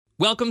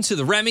Welcome to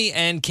the Remy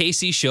and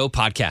Casey Show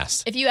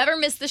podcast. If you ever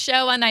miss the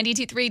show on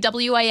 92.3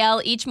 WIL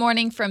each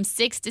morning from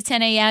 6 to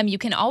 10 a.m., you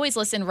can always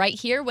listen right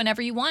here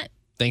whenever you want.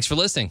 Thanks for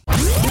listening.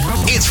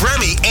 It's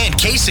Remy and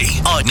Casey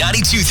on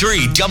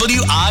 92.3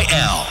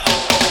 WIL.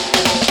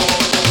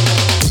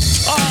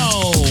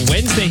 Oh,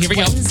 Wednesday. Here we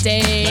go.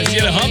 Wednesday. Let's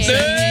get a hump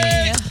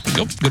day.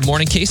 Go. Good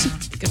morning, Casey.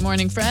 Good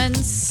morning,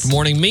 friends. Good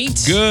morning,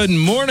 Meat. Good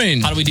morning.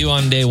 How do we do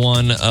on day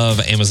one of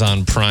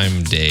Amazon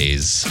Prime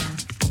days?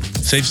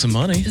 Save some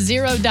money.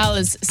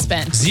 $0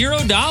 spent.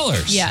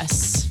 $0?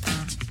 Yes.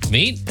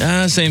 Meat?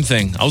 Same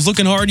thing. I was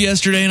looking hard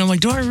yesterday and I'm like,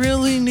 do I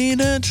really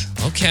need it?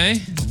 Okay.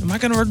 Am I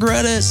going to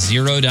regret it? $0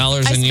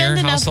 in your I spend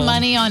enough household?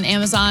 money on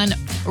Amazon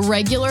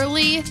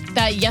regularly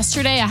that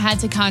yesterday I had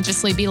to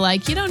consciously be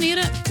like, you don't need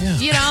it. Yeah.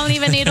 You don't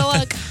even need to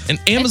look. And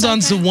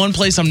Amazon's okay. the one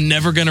place I'm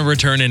never going to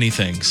return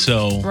anything.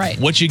 So Right.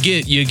 what you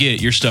get,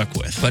 you're stuck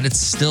with. But it's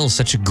still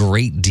such a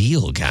great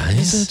deal,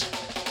 guys. Is it?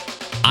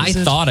 I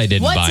thought I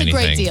didn't What's buy a anything.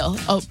 great deal?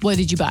 Oh, what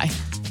did you buy?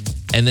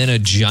 And then a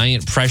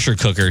giant pressure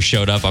cooker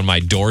showed up on my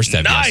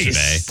doorstep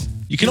yesterday.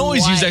 You can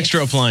always use Why?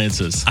 extra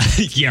appliances.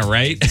 Yeah,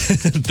 right?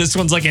 This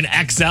one's like an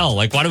XL.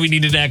 Like, why do we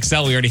need an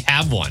XL? We already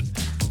have one.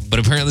 But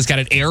apparently it's got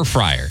an air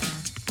fryer.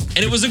 And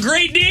it was a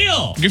great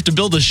deal. You have to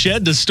build a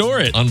shed to store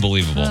it.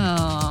 Unbelievable.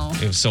 Oh.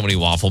 We have so many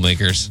waffle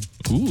makers.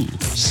 Ooh,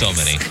 So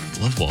many.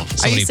 love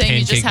waffles. So Are you many saying you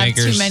just pancake have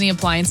makers. too many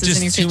appliances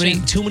in your Just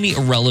kitchen? too many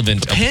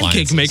irrelevant Pancake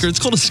appliances. maker, it's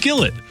called a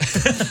skillet.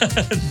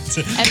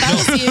 If I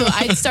was you,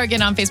 I'd start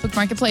getting on Facebook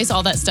Marketplace.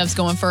 All that stuff's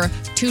going for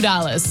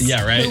 $2.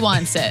 Yeah, right. Who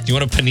wants it? Do you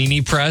want a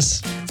panini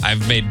press?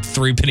 I've made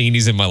 3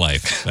 paninis in my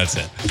life. That's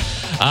it.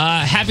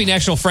 Happy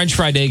National French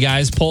Fry Day,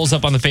 guys. Polls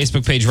up on the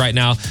Facebook page right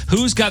now.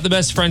 Who's got the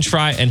best French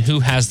fry and who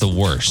has the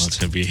worst? It's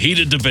going to be a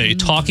heated debate.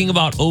 Talking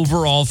about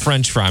overall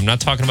French fry. I'm not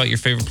talking about your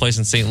favorite place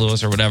in St.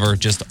 Louis or whatever.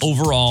 Just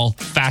overall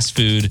fast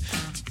food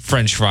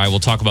French fry. We'll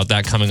talk about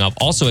that coming up.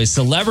 Also, a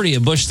celebrity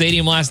at Busch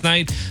Stadium last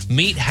night.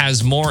 Meat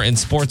has more in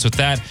sports with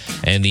that.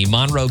 And the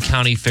Monroe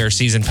County Fair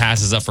season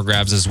pass is up for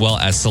grabs, as well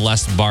as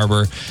Celeste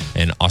Barber,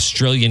 an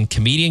Australian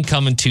comedian,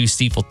 coming to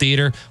Steeple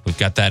Theater. We've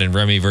got that in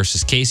Remy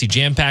versus Casey.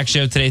 Jam-packed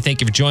show today. Thank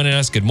you for joining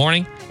us. Good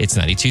morning. It's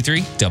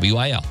 92.3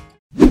 WIL.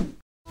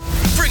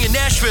 Bringing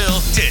Nashville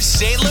to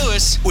St.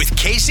 Louis with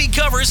Casey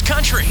Covers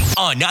Country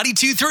on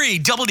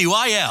 92.3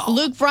 WIL.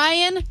 Luke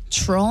Bryan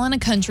trolling a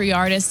country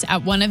artist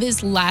at one of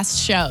his last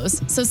shows.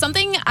 So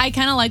something I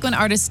kind of like when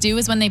artists do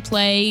is when they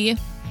play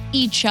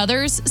each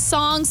other's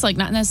songs, like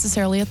not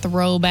necessarily a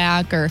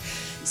throwback or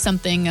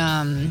something.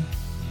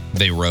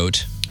 They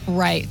wrote.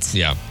 Right.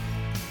 Yeah.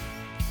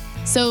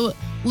 So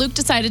Luke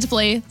decided to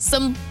play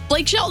some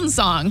Blake Shelton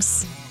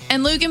songs.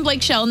 And Luke and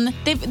Blake Shelton,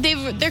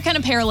 they're kind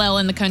of parallel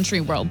in the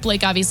country world.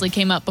 Blake obviously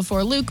came up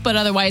before Luke, but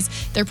otherwise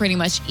they're pretty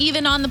much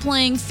even on the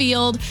playing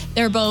field.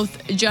 They're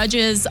both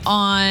judges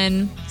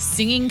on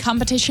singing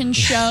competition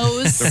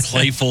shows. They're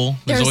playful.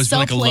 There's They're always so been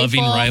like a loving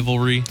playful.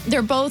 rivalry.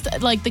 They're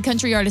both like the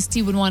country artists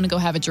you would want to go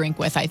have a drink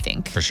with, I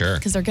think. For sure.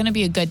 Because they're going to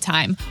be a good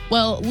time.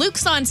 Well,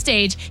 Luke's on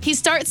stage. He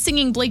starts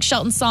singing Blake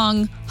Shelton's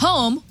song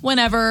Home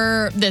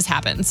whenever this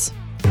happens.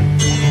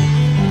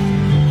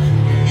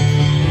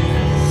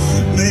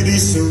 Maybe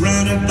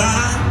surrounded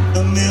by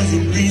a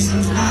million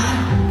reasons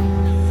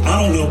why.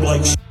 I don't know,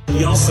 Blake.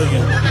 Y'all sing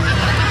it.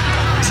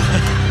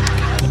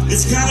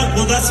 It's kind of,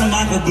 well, that's a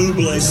Michael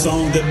Bublé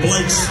song that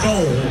Blake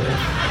stole.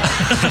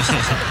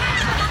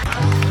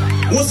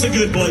 What's a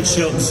good Blake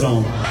Shelton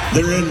song?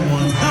 There isn't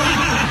one.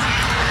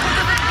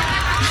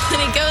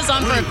 And it goes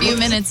on for a few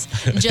minutes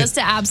just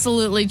to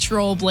absolutely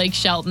troll Blake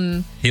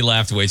Shelton. He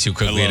laughed way too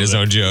quickly I at his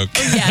love own joke.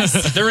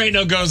 Yes. There ain't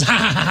no goes, ha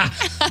ha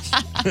ha.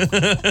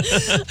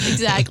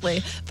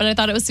 Exactly. But I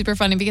thought it was super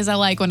funny because I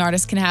like when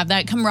artists can have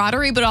that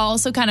camaraderie, but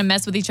also kind of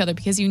mess with each other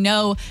because you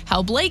know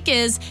how Blake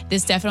is.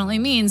 This definitely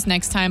means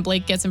next time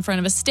Blake gets in front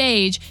of a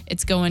stage,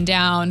 it's going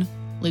down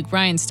Luke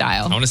Bryan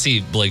style. I want to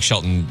see Blake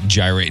Shelton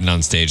gyrating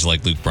on stage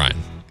like Luke Bryan.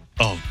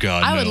 Oh,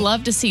 God, I no. would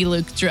love to see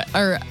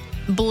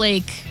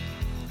Blake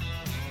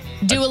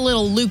do a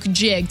little Luke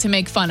jig to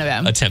make fun of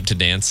him. Attempt to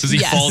dance. Does he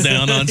Yes. fall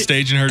down on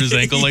stage and hurt his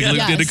ankle like Luke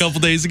Yes. did a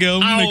couple days ago?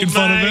 Making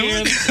fun of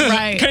him.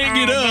 Right. Can't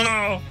get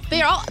up.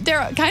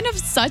 They're kind of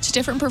such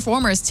different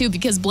performers too,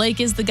 because Blake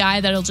is the guy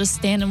that'll just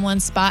stand in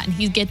one spot and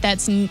he'll get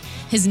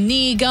his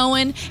knee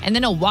going, and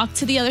then he'll walk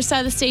to the other side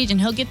of the stage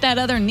and he'll get that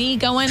other knee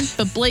going.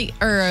 But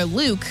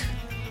Luke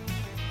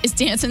is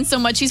dancing so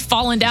much he's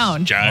falling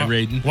down.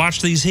 Gyrating.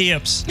 Watch these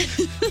hips.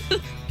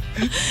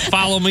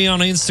 Follow me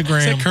on Is that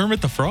Instagram.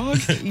 Kermit the Frog?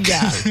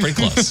 Yeah. Pretty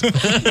close. You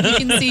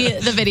can see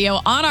the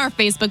video on our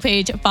Facebook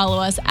page. Follow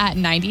us at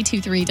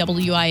 92.3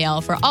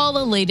 WIL for all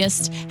the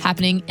latest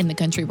happening in the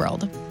country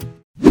world.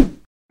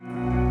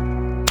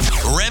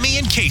 Remy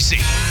and Casey.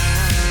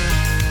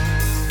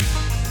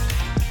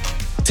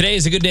 Today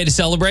is a good day to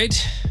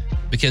celebrate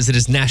because it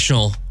is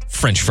National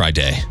French Fry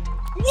Day. Okay,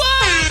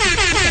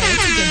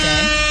 it's a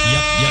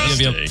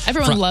good day. Yep.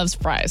 Everyone loves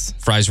fries.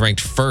 Fries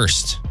ranked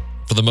first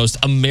for the most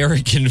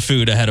American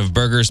food ahead of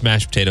burgers,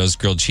 mashed potatoes,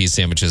 grilled cheese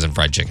sandwiches, and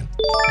fried chicken.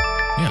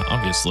 Yeah,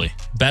 obviously.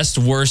 Best,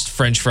 worst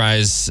French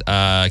fries,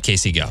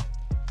 Casey, go.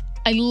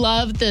 I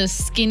love the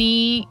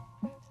skinny,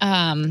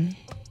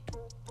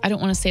 I don't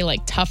want to say like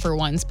tougher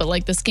ones, but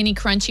like the skinny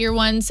crunchier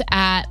ones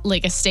at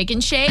like a Steak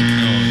and Shake.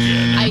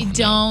 I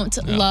don't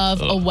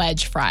love a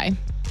wedge fry.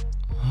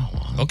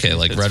 Okay,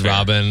 like Red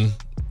Robin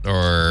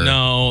or...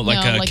 No, like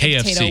a KFC.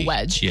 A potato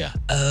wedge. Yeah.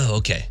 Oh,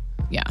 okay.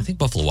 Yeah. I think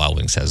Buffalo Wild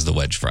Wings has the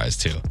wedge fries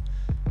too.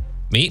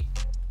 Meat?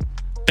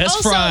 Best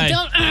Also, fry.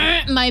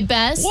 don't my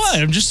best. What?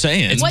 I'm just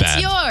saying. What's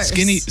bad.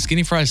 yours?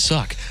 Skinny fries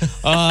suck.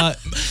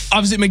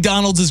 Obviously,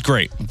 McDonald's is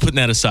great. I'm putting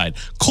that aside.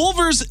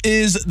 Culver's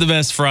is the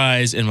best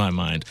fries in my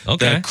mind.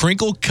 Okay. The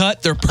crinkle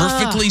cut, they're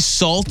perfectly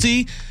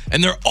salty,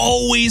 and they're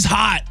always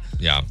hot.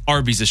 Yeah.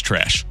 Arby's is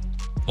trash.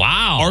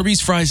 Wow.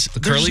 Arby's fries, the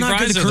curly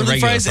fries The or the curly regular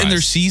fries, and fries?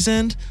 they're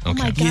seasoned. Oh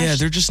my gosh. Yeah,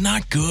 they're just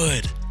not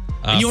good.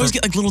 And you always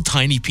get like little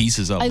tiny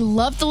pieces of I them.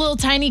 love the little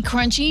tiny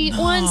crunchy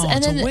ones. And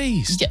it's then a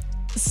waste. Yeah,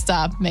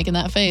 stop making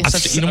that face. I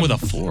have to eat them with a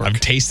fork. I'm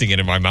tasting it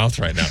in my mouth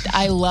right now.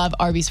 I love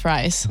Arby's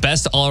fries.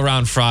 Best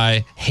all-around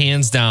fry,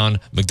 hands down,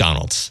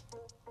 McDonald's.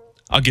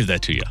 I'll give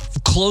that to you.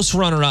 Close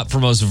runner-up for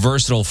most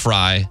versatile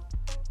fry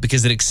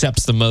because it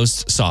accepts the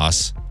most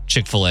sauce,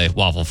 Chick-fil-A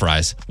waffle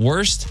fries.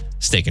 Worst,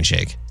 Steak and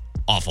Shake.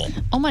 Awful.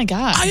 Oh my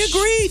gosh. I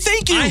agree.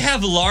 Thank you. I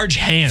have large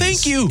hands.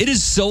 Thank you. It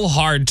is so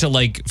hard to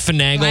like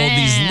finagle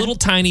these little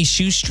tiny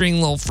shoestring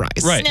little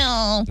fries. Right.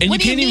 No. And What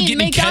you do can't even mean? get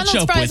any McDonald's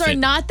ketchup fries with are it.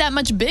 not that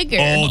much bigger.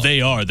 Oh,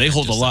 they are. They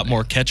hold a lot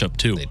more ketchup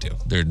too. They do.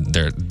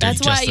 They're That's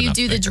just why you enough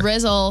do the bigger.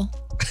 drizzle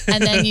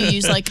and then you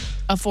use like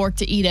a fork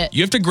to eat it.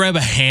 You have to grab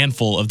a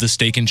handful of the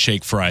Steak and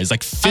Shake fries,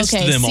 like fist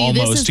them this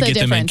almost is to the get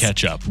them in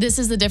difference. ketchup. This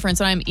is the difference.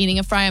 When I'm eating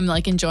a fry, I'm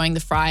like enjoying the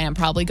fry and I'm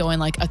probably going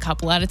like a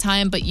couple at a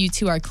time, but you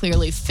two are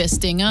clearly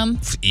fisting them.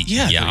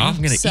 Yeah, Yeah. I'm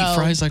gonna So- eat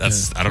fries like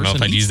That's, a I don't know if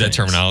person I'd use eats that things.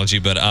 terminology,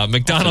 but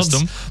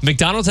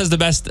McDonald's has the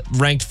best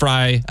ranked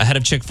fry ahead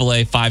of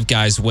Chick-fil-A, Five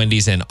Guys,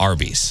 Wendy's, and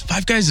Arby's.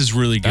 Five Guys is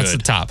really good. That's the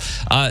top.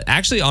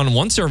 Actually, on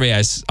one survey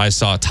I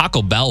saw,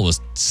 Taco Bell was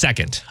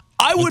second.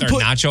 I with would their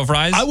put nacho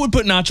fries. I would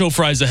put nacho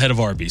fries ahead of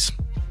Arby's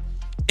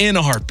in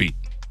a heartbeat.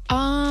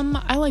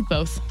 I like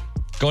both.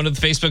 Going to the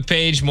Facebook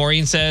page,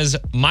 Maureen says,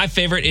 my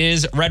favorite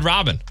is Red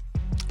Robin.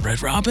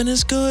 Red Robin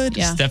is good.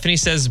 Yeah. Stephanie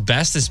says,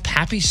 best is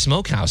Pappy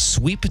Smokehouse,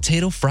 sweet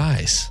potato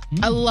fries.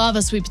 I love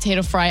a sweet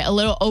potato fry. A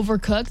little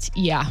overcooked.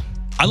 Yeah.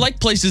 I like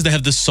places that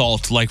have the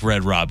salt like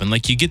Red Robin.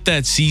 Like you get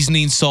that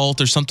seasoning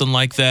salt or something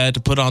like that to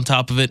put on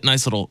top of it.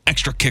 Nice little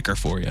extra kicker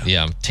for you.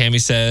 Yeah. Tammy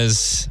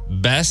says,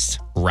 best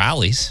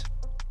Rallies,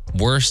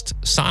 worst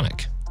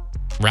Sonic.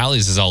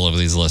 Rallies is all over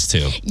these lists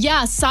too.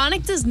 Yeah,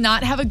 Sonic does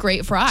not have a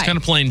great fry. Kind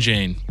of plain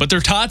Jane, but their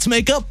tots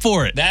make up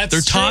for it. That's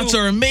their tots true.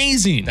 are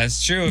amazing.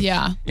 That's true.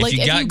 Yeah. If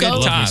you got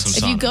good tots.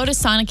 If you go to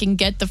Sonic and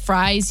get the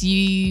fries,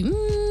 you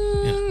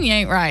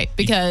ain't right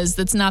because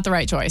that's not the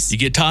right choice. You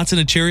get tots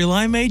and a cherry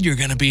limeade, you're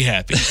gonna be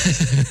happy.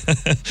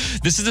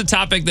 This is a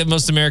topic that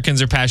most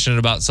Americans are passionate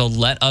about, so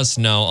let us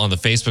know on the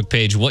Facebook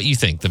page what you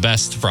think the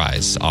best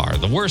fries are,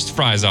 the worst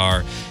fries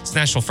are. It's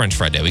National French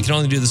Fry Day. We can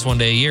only do this one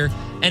day a year.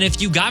 And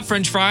if you got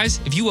French fries,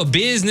 if you a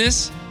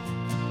business,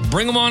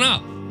 bring them on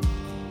up.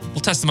 We'll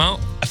test them out.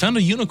 I found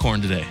a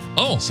unicorn today.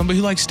 Oh. Somebody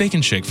who likes Steak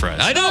and Shake fries.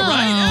 I know,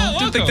 right? Yeah,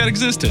 didn't think that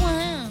existed.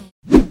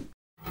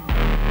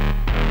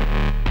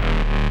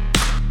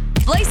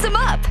 Lace them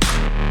up.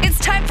 It's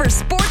time for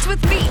Sports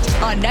with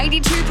Meat on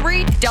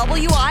 92.3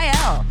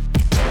 WIL.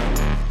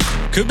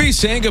 Could be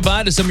saying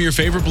goodbye to some of your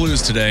favorite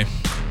Blues today.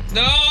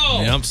 No.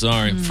 Yeah, I'm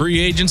sorry. Free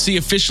agency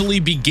officially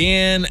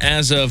began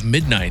as of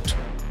midnight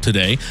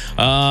today.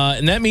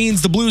 And that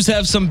means the Blues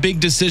have some big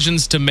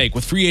decisions to make.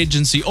 With free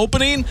agency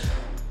opening,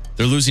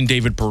 they're losing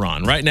David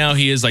Perron. Right now,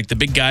 he is like the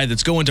big guy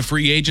that's going to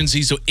free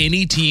agency, so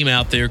any team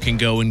out there can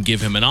go and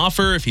give him an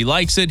offer. If he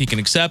likes it, he can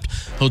accept.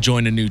 He'll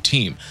join a new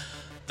team.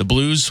 The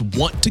Blues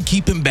want to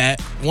keep him back,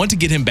 want to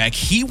get him back.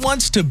 He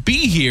wants to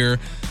be here,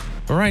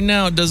 but right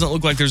now it doesn't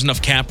look like there's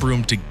enough cap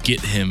room to get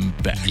him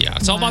back. Yeah,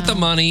 it's all about the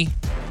money.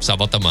 It's all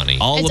about the money.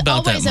 It's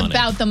about that always money.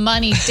 about the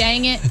money,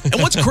 dang it.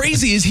 And what's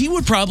crazy is he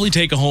would probably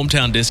take a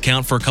hometown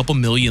discount for a couple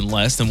million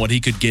less than what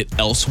he could get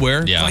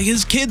elsewhere. Yeah. Like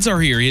his kids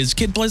are here. His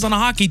kid plays on a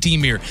hockey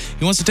team here.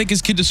 He wants to take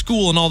his kid to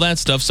school and all that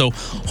stuff. So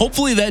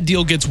hopefully that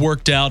deal gets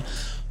worked out.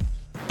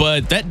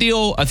 But that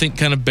deal, I think,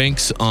 kind of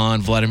banks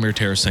on Vladimir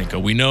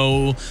Tarasenko. We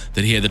know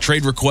that he had the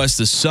trade request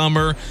this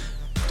summer.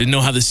 Didn't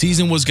know how the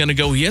season was going to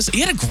go. He had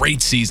a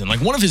great season,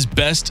 like one of his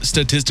best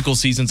statistical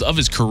seasons of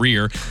his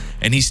career,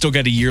 and he's still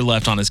got a year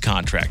left on his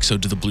contract. So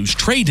do the Blues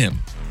trade him?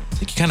 I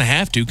think you kind of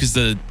have to because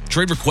the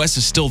trade request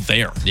is still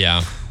there.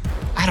 Yeah.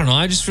 I don't know.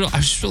 I just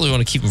really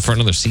want to keep him for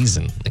another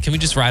season. Like, can we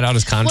just ride out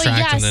his contract? Well,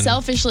 yeah, and then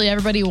selfishly,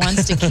 everybody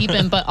wants to keep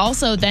him, but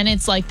also then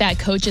it's like that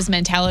coach's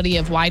mentality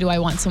of why do I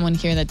want someone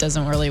here that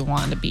doesn't really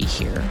want to be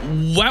here?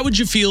 Why would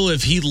you feel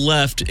if he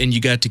left and you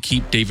got to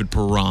keep David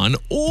Perron,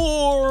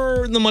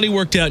 or the money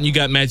worked out and you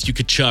got Matthew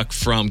Tkachuk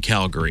from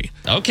Calgary?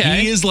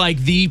 Okay. He is like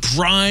the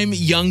prime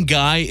young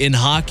guy in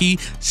hockey.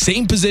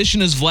 Same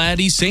position as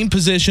Vladdy, same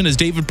position as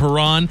David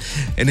Perron,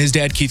 and his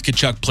dad Keith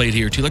Tkachuk played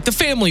here too. Like the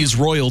family is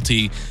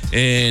royalty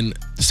in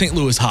St.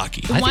 Louis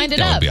hockey. I Wind think it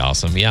that up. would be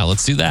awesome. Yeah,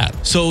 let's do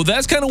that. So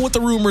that's kind of what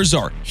the rumors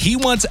are. He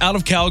wants out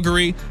of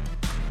Calgary.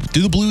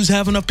 Do the Blues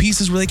have enough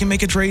pieces where they can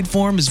make a trade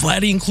for him? Is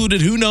Vladdy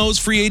included? Who knows?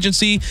 Free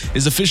agency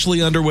is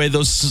officially underway,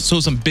 so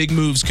some big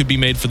moves could be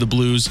made for the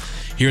Blues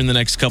here in the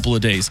next couple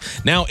of days.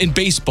 Now, in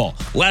baseball,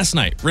 last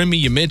night, Remy,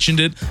 you mentioned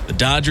it, the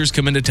Dodgers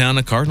come into town.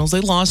 The Cardinals, they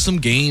lost some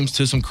games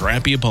to some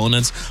crappy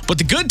opponents, but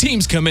the good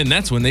teams come in.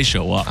 That's when they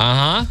show up.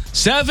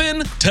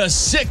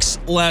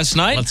 7-6 last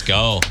night. Let's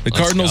go. The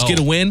Cardinals get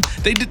a win.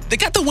 They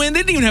got the win. They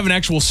didn't even have an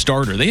actual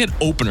starter. They had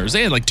openers.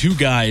 They had like 2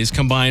 guys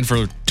combined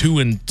for 2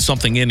 and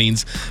something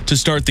innings to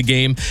start the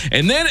game.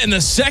 And then in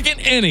the second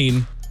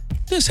inning,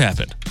 this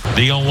happened.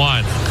 The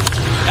 0-1.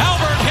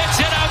 Albert hits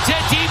it out to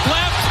deep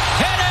left.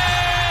 It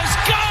is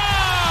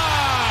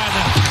gone!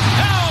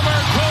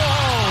 Albert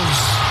Pujols.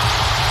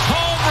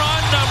 Home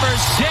run number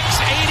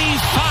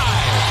 685.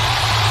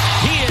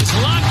 He is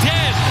locked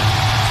in.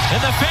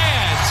 And the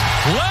fans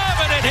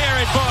loving it here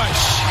at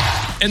Busch.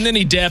 And then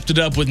he dapped it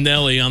up with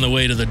Nelly on the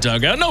way to the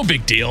dugout. No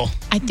big deal.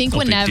 I think No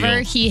big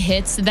whenever deal. he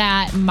hits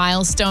that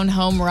milestone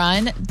home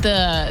run,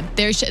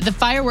 the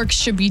fireworks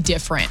should be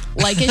different.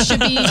 Like it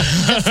should be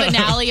the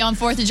finale on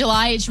 4th of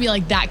July. It should be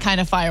like that kind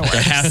of fireworks.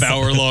 A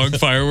half-hour-long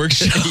fireworks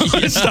show.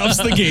 It stops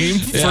the game.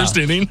 First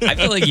inning. I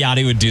feel like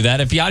Yachty would do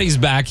that. If Yachty's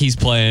back, he's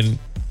playing.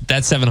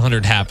 That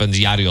 700 happens,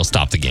 Yachty will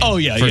stop the game. Oh,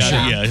 yeah, for Yachty,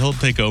 sure. yeah, he'll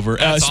take over.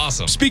 That's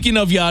awesome. Speaking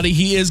of Yachty,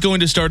 he is going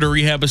to start a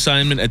rehab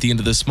assignment at the end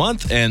of this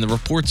month, and the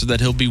reports are that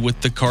he'll be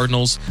with the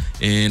Cardinals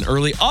in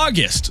early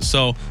August.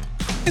 So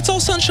it's all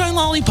sunshine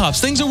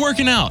lollipops. Things are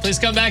working out. Please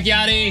come back,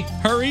 Yachty.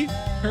 Hurry.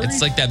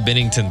 It's like that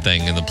Bennington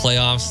thing in the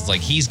playoffs. It's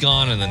like he's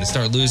gone, and then they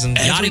start losing.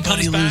 Yachty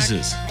Everybody comes back.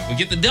 loses. We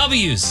get the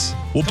W's.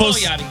 We'll Come on,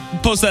 post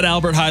Yachty. post that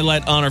Albert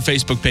highlight on our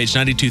Facebook page,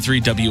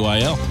 92.3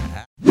 WIL.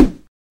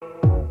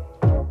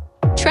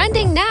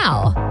 Trending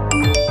now.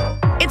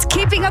 It's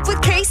Keeping Up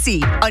with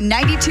Casey on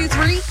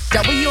 92.3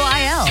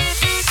 WIL.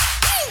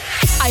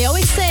 I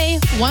always say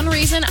one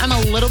reason I'm a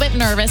little bit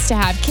nervous to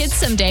have kids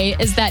someday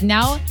is that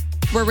now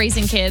we're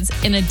raising kids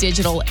in a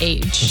digital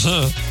age.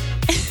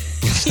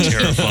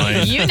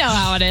 Terrifying. You know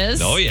how it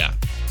is. Oh, yeah.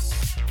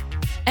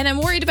 And I'm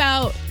worried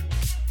about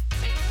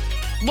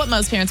what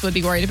most parents would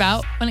be worried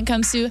about when it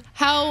comes to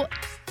how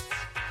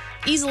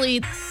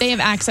easily they have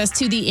access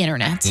to the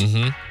internet,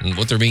 And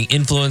what they're being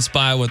influenced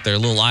by, what their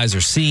little eyes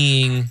are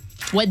seeing.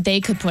 what they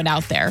could put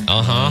out there.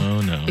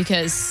 Oh, no.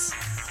 Because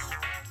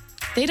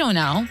they don't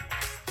know.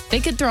 They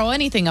could throw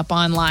anything up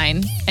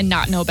online and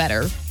not know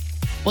better.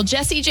 Well,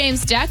 Jessie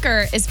James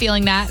Decker is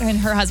feeling that, and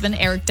her husband,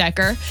 Eric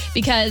Decker,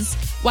 because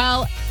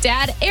while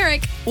dad,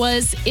 Eric,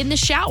 was in the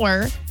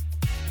shower,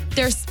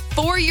 their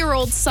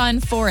 4-year-old son,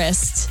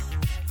 Forrest,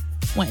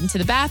 went into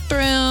the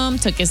bathroom,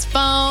 took his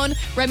phone.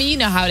 Remy, you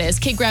know how it is.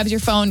 Kid grabs your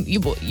phone,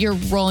 you're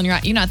rolling your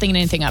eye. You're not thinking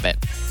anything of it.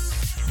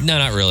 No,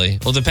 not really.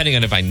 Well, depending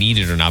on if I need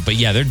it or not. But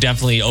yeah, they're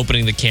definitely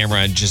opening the camera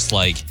and just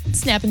like,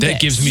 Snapping That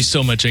pics. gives me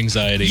so much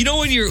anxiety. you know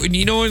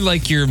when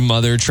like your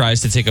mother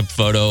tries to take a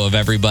photo of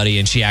everybody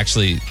and she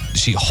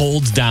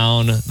holds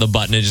down the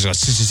button and just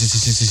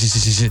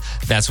goes.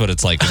 That's what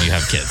it's like when you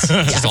have kids.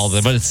 It's just all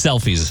but it's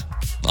selfies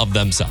of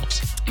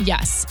themselves.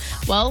 Yes.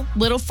 Well,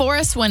 little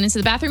Forrest went into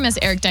the bathroom as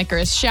Eric Decker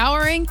is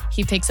showering.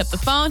 He picks up the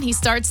phone. He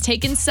starts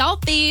taking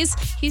selfies.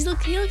 He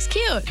looks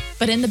cute.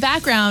 But in the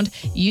background,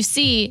 you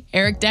see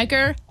Eric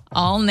Decker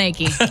all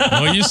naked.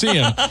 Oh, you see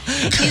him.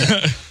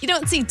 You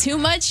don't see too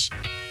much.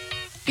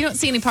 You don't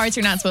see any parts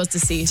you're not supposed to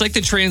see. It's like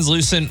the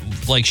translucent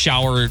like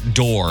shower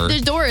door.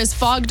 The door is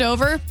fogged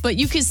over, but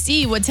you can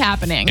see what's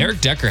happening. Eric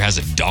Decker has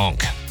a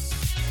donk.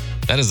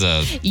 That is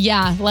a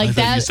Yeah, like I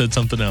thought that. you said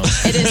something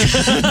else. It is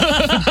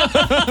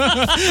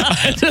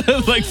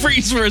Like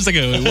freeze for a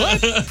second.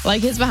 What?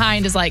 like his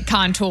behind is like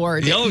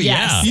contoured. Oh, Yes.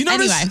 yeah. You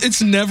notice Anyway.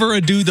 it's never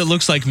a dude that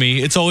looks like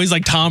me. It's always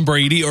like Tom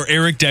Brady or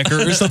Eric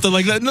Decker or something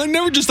like that.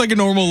 Never just like a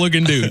normal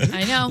looking dude.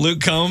 I know.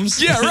 Luke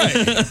Combs. Yeah, right.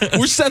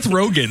 We're Seth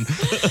Rogen.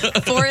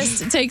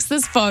 Forrest takes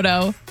this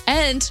photo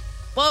and,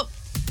 well,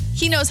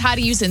 he knows how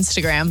to use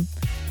Instagram.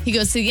 He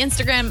goes to the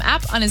Instagram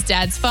app on his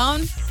dad's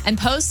phone and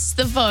posts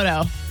the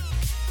photo.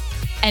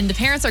 And the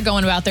parents are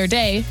going about their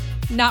day,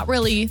 not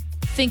really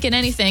thinking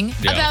anything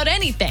about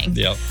anything.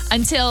 Yep.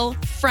 Until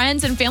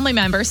friends and family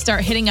members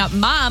start hitting up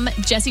mom,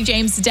 Jessie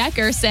James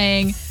Decker,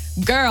 saying,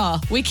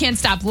 girl, we can't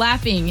stop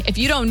laughing. If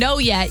you don't know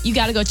yet, you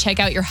got to go check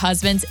out your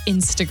husband's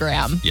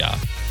Instagram. Yeah.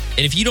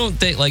 And if you don't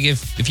think, like,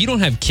 if you don't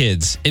have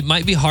kids, it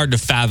might be hard to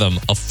fathom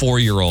a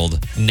 4-year-old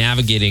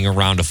navigating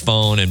around a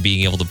phone and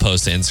being able to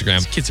post to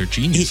Instagram. Kids are It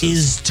geniuses.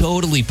 is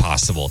totally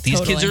possible. These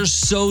kids Totally. are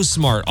so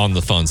smart on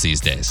the phones these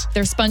days.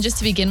 They're sponges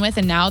to begin with,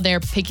 and now they're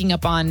picking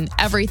up on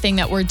everything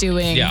that we're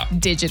doing Yeah.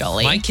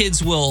 digitally. My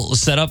kids will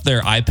set up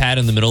their iPad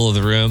in the middle of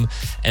the room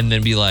and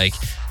then be like,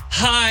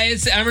 Hi,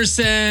 it's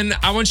Emerson.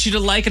 I want you to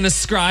like and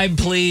subscribe,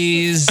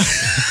 please.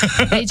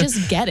 They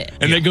just get it.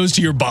 And that goes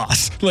to your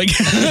boss. Like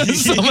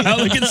somehow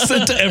it gets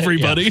sent to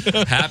everybody.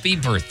 Happy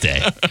birthday.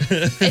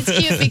 It's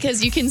cute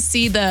because you can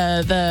see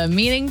the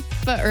meaning,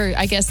 or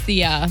I guess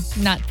the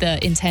not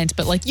the intent,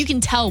 but like you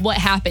can tell what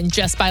happened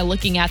just by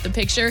looking at the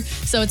picture.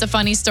 So it's a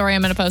funny story.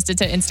 I'm going to post it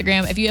to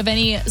Instagram. If you have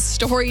any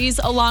stories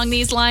along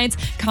these lines,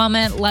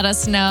 comment, let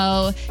us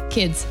know.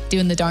 Kids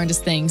doing the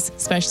darndest things,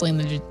 especially in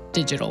the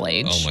digital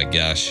age. Oh my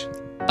gosh.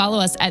 Follow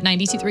us at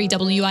 92.3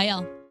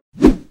 WIL.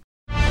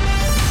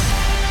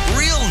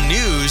 Real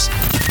news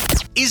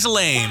is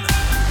lame.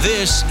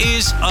 This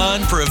is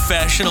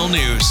unprofessional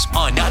news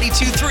on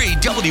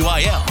 92.3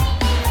 WIL.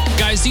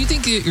 Guys, do you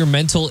think that your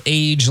mental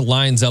age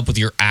lines up with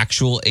your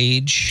actual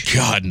age?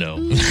 God, no.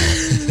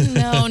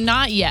 No,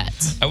 not yet.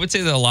 I would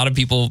say that a lot of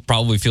people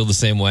probably feel the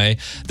same way.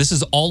 This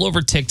is all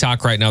over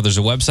TikTok right now. There's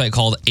a website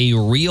called A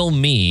Real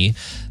Me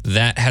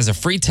that has a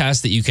free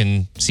test that you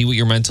can see what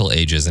your mental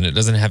age is, and it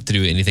doesn't have to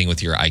do anything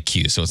with your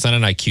IQ. So it's not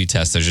an IQ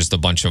test. There's just a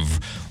bunch of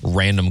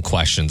random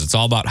questions. It's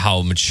all about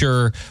how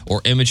mature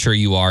or immature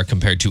you are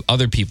compared to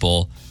other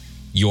people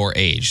your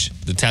age.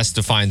 The test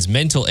defines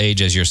mental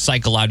age as your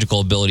psychological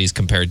abilities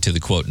compared to the,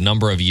 quote,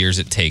 number of years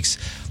it takes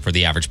for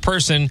the average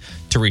person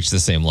to reach the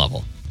same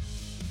level.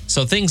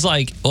 So things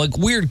like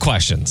weird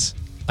questions.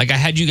 Like I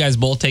had you guys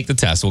both take the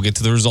test. We'll get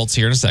to the results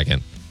here in a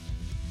second.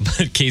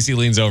 But Casey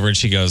leans over and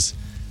she goes,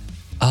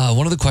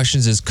 one of the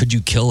questions is, could you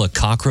kill a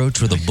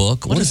cockroach with a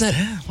book? What does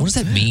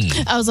that mean?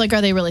 I was like,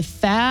 are they really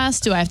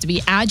fast? Do I have to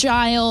be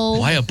agile?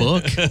 Why a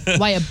book?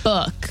 Why a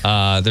book?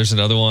 There's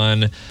another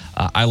one.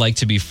 I like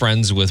to be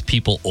friends with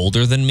people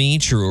older than me.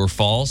 True or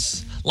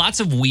false? Lots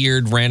of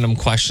weird, random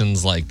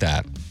questions like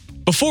that.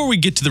 Before we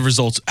get to the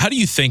results, how do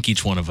you think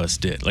each one of us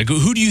did? Like,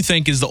 who do you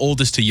think is the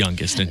oldest to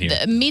youngest in here?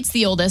 Meets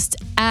the oldest,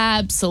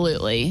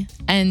 absolutely.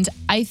 And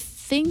I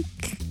think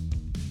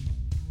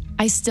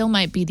I still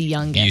might be the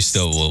youngest. You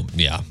still will,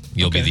 yeah.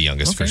 You'll be the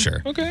youngest for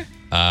sure. Okay.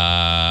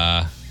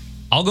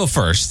 I'll go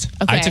first.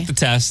 Okay. I took the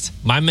test.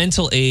 My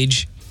mental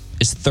age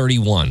is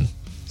 31.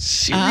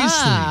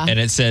 Seriously? And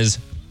it says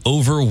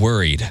over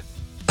worried.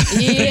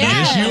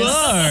 Yes. You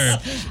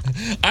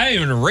are. I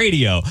am in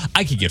radio.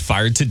 I could get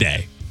fired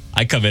today.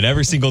 I come in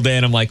every single day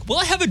and I'm like, will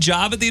I have a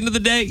job at the end of the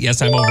day?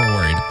 Yes, I'm over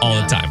worried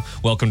all the time.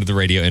 Welcome to the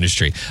radio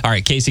industry. All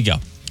right, Casey, go.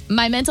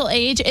 My mental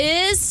age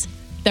is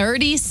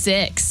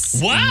 36.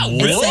 Wow.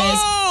 It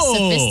says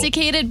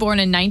sophisticated, born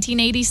in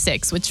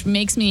 1986, which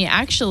makes me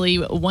actually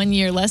 1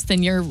 year less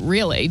than your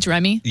real age,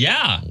 Remy.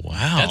 Yeah.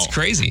 Wow. That's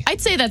crazy.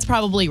 I'd say that's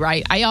probably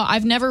right.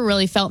 I've never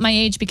really felt my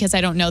age because I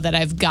don't know that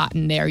I've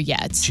gotten there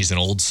yet. She's an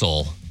old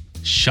soul.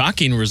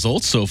 Shocking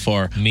results so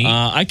far. Me?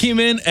 I came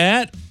in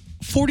at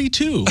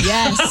 42.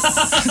 Yes.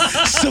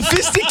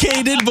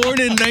 Sophisticated,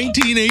 born in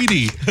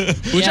 1980,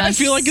 which I Yes.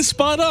 feel like is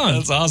spot on.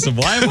 That's awesome.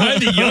 Why am I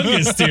the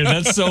youngest here?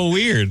 That's so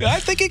weird.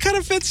 I think it kind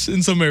of fits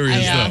in some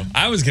areas, Yeah. though.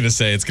 I was going to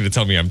say it's going to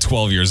tell me I'm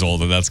 12 years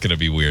old, and that's going to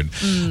be weird.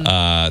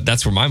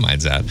 That's where my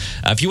mind's at.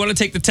 If you want to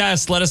take the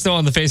test, let us know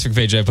on the Facebook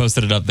page. I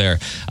posted it up there.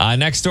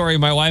 Next story,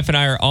 my wife and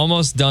I are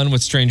almost done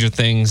with Stranger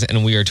Things,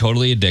 and we are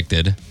totally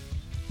addicted.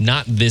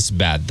 Not this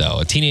bad, though.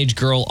 A teenage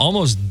girl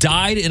almost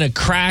died in a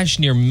crash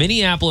near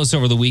Minneapolis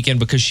over the weekend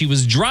because she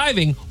was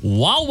driving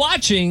while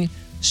watching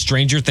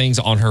Stranger Things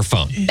on her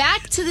phone.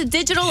 Back to the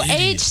digital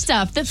age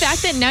stuff. The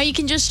fact that now you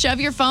can just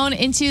shove your phone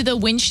into the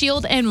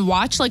windshield and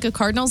watch like a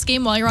Cardinals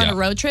game while you're on a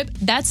road trip,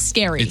 that's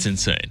scary. It's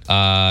insane.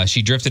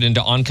 She drifted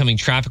into oncoming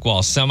traffic while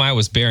a semi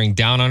was bearing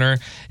down on her,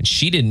 and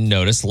she didn't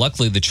notice.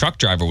 Luckily, the truck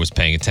driver was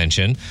paying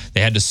attention. They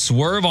had to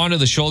swerve onto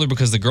the shoulder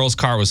because the girl's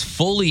car was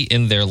fully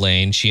in their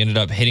lane. She ended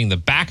up hitting the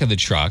back of the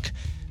truck,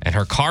 and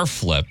her car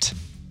flipped,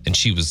 and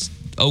she was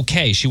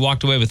okay. She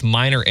walked away with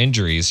minor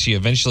injuries. She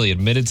eventually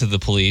admitted to the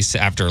police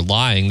after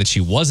lying that she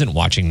wasn't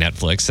watching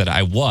Netflix, said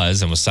I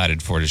was, and was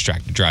cited for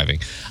distracted driving.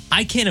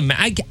 I can't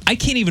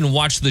even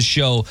watch the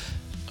show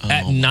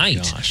at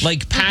night. gosh.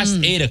 Like past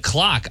 8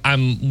 o'clock,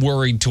 I'm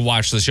worried to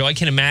watch the show. I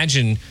can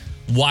imagine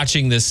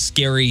watching this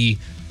scary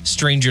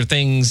Stranger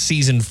Things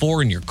season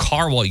 4 in your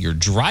car while you're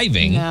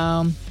driving.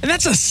 No. And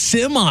that's a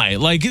semi.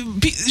 Like,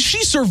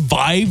 she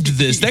survived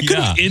this. That could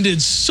have ended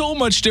so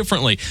much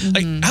differently.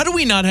 Like, how do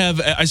we not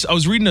have... I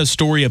was reading a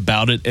story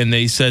about it, and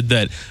they said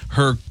that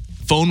her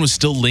phone was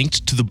still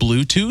linked to the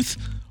Bluetooth,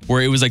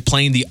 where it was like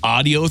playing the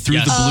audio through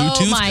the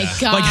Bluetooth. Oh my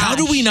gosh. Like, how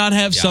do we not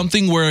have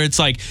something where it's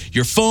like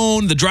your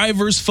phone, the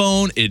driver's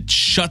phone, it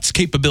shuts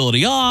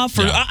capability off,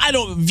 or I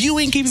don't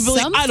viewing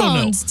capability. Some I don't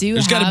know. phones do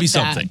There's got to have be that,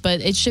 something. but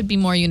it should be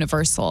more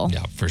universal.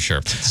 Yeah, for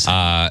sure.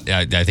 I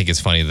think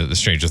it's funny that the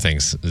Stranger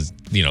Things,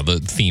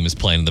 the theme is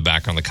playing in the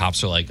background. The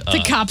cops are like...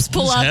 The cops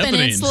pull what's up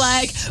happening? and it's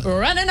like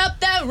running up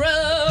that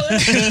road.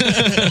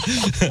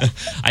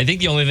 I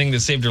think the only thing that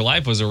saved her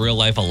life was a real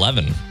life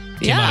 11.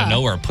 Came out of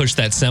nowhere, pushed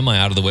that semi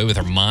out of the way with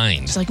her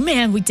mind. It's like,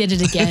 man, we did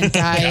it again,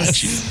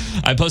 guys.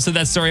 I posted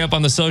that story up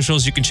on the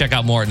socials. You can check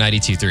out more at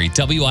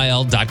 923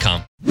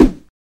 WIL.com.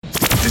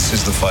 This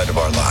is the fight of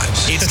our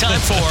lives. It's time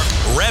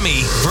for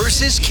Remy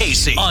versus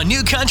Casey on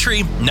New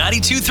Country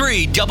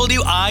 92.3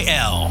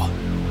 WIL.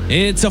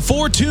 It's a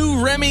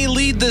 4-2 Remy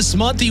lead this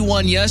month. He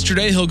won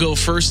yesterday. He'll go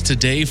first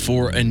today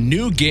for a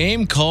new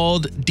game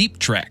called Deep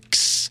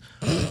Tracks.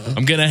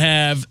 I'm going to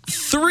have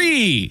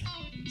 3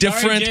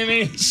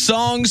 different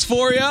songs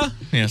for you.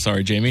 Yeah,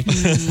 sorry, Jamie.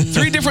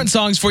 3 different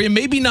songs for you.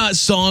 Maybe not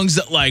songs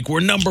that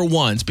were number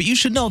ones, but you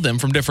should know them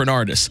from different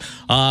artists.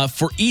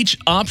 For each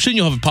option,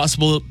 you'll have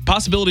a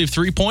possibility of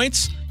 3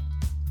 points.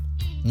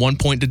 1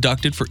 point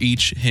deducted for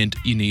each hint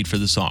you need for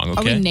the song,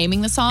 okay? Are we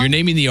naming the song? You're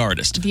naming the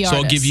artist. The So I'll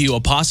artist. give you a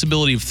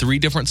possibility of 3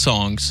 different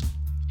songs.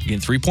 You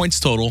get 3 points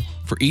total.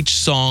 For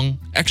each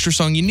extra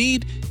song you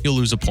need, you'll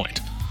lose a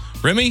point.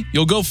 Remy,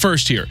 you'll go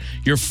first here.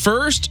 Your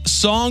first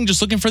song,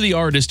 just looking for the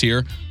artist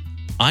here,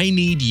 I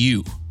Need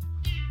You.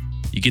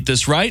 You get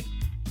this right,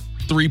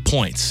 3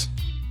 points.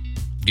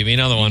 Give me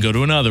another one. Go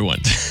to another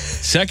one.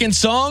 Second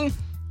song,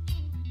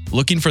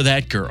 Looking for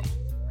That Girl.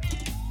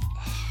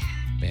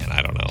 Man,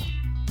 I don't know.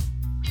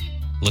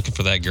 Looking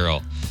for that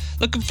girl.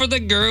 Looking for the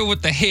girl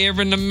with the hair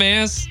and the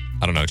mess.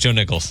 I don't know. Joe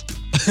Nichols.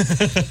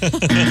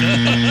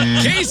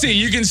 Casey,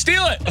 you can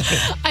steal it.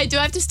 I do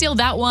have to steal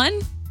that one.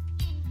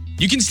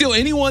 You can steal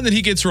any one that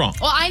he gets wrong.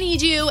 Well, I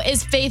Need You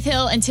is Faith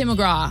Hill and Tim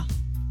McGraw.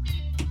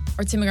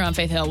 Or Tim McGraw and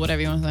Faith Hill,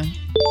 whatever you want to say.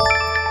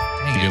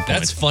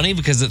 That's funny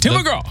because Tim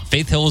McGraw.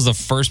 Faith Hill was the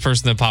first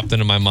person that popped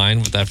into my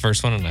mind with that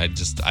first one, and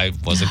I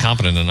wasn't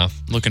confident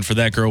enough. Looking for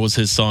That Girl was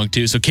his song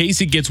too. So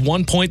Casey gets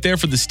 1 point there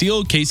for the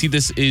steal. Casey,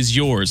 this is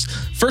yours.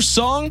 First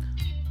song,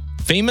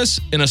 Famous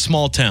in a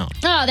Small Town.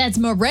 Oh, that's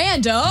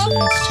Miranda.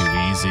 That's too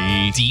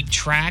easy. Deep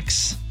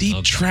Tracks.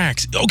 Deep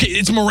Tracks. Okay,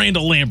 it's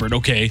Miranda Lambert.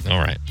 Okay. All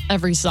right.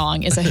 Every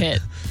song is a hit.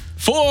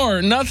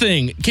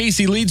 4-0.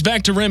 Casey leads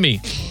back to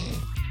Remy.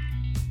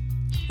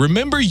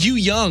 Remember You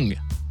Young.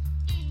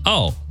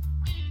 Oh,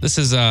 this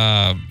is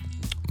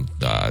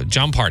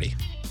John Party.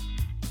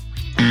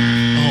 Oh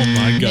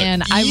my God.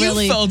 Man, I you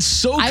really felt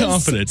so I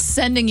confident. was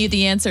sending you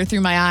the answer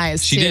through my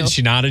eyes. She too. did.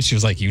 She nodded. She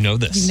was like, "You know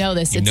this. You know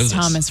this. You know It's this."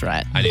 Thomas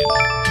Rhett. I did.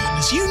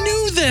 Goodness, you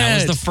knew that.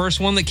 That was the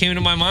first one that came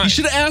into my mind. You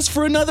should have asked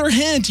for another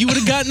hint. You would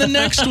have gotten the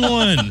next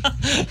one.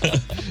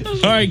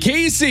 All right,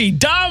 Casey,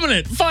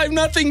 dominant.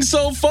 5-0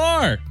 so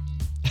far.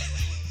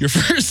 Your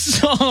first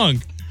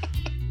song,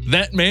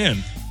 That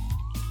Man.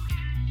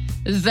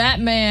 That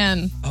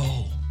man.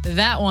 Oh.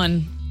 That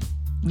one.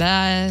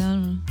 I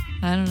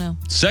don't know.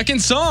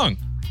 Second song,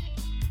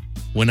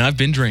 When I've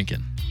Been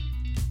Drinking.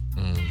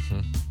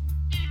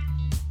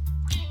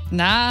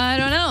 Nah, I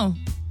don't know.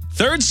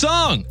 Third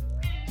song,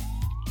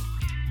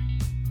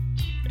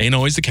 Ain't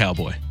Always the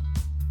Cowboy.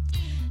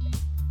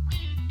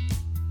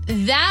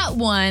 That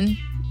one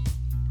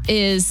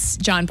is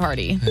John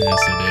Party. Yes,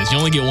 it is. You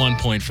only get 1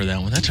 point for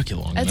that one. That took you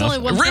long That's enough.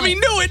 only one Remy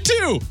point. knew it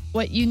too.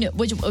 What you knew?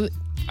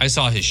 I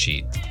saw his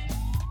sheet.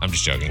 I'm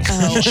just joking.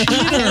 Oh,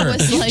 I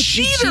was like,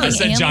 Cheater. I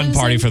said John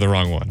Party for the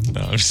wrong one.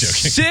 No, I'm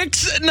just joking.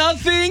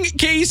 6-0.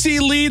 Casey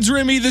leads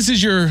Remy. This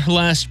is your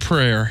last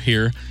prayer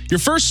here. Your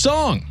first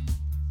song,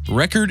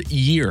 record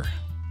year.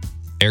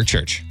 Air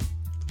Church.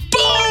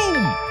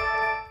 Boom!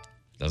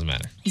 Doesn't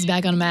matter. He's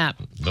back on a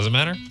map. Doesn't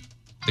matter?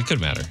 It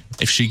could matter.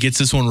 If she gets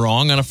this one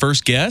wrong on a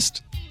first guess,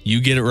 you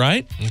get it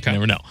right. Okay. You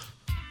never know.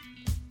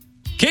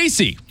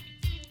 Casey,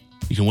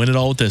 you can win it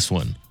all with this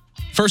one.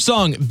 First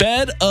song,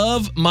 Bed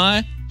of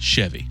My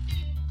Chevy.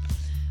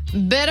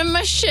 Better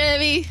my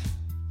Chevy.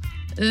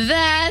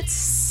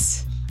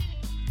 That's.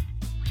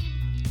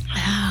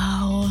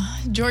 Oh,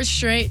 George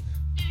Strait.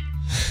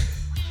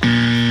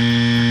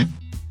 Remy!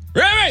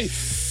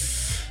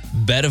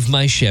 Bed of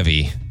My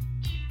Chevy.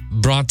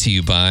 Brought to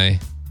you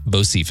by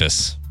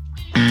Bocephus.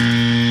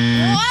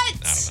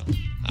 What?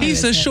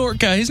 He's a short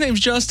guy. His name's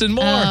Justin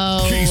Moore.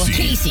 Oh,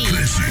 Casey.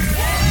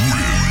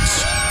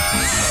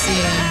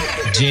 yeah.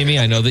 Jamie,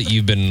 I know that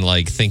you've been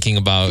thinking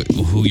about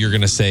who you're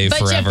going to say But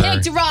forever. you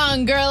picked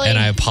wrong, girlie. And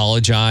I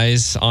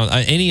apologize. On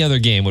any other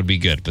game would be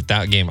good, but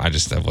that game,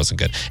 that wasn't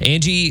good.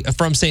 Angie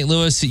from St.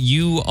 Louis,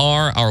 you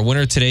are our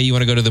winner today. You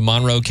want to go to the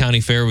Monroe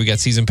County Fair? We got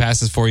season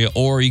passes for you,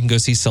 or you can go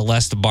see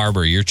Celeste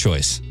Barber. Your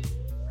choice.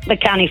 The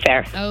county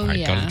fair. Oh, All right,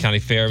 yeah. go to the county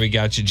fair. We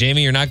got you.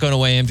 Jamie, you're not going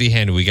away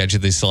empty-handed. We got you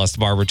the Celeste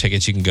Barber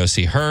tickets. You can go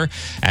see her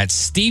at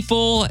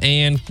Stiefel.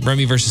 And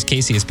Remy versus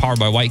Casey is powered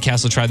by White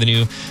Castle. Try the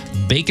new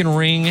Bacon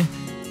Ring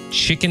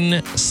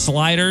Chicken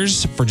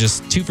Sliders for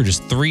just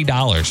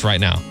 $3 right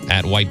now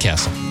at White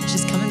Castle.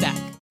 She's coming back.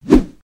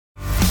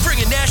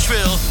 Bringing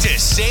Nashville to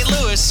St.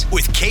 Louis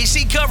with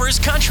KC Covers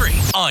Country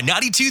on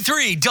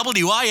 92.3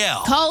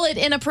 WIL. Call it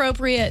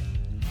inappropriate,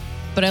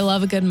 but I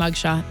love a good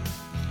mugshot.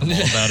 All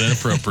about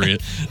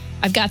inappropriate.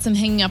 I've got some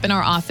hanging up in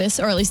our office,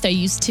 or at least I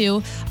used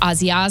to.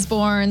 Ozzy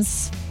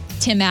Osbourne's,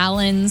 Tim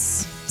Allen's,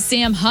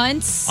 Sam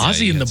Hunt's.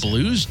 Ozzy in the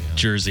Blues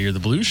jersey or the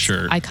Blues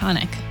shirt.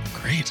 Iconic.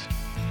 Great.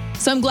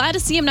 So I'm glad to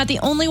see I'm not the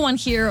only one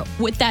here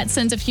with that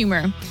sense of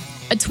humor.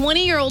 A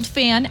 20-year-old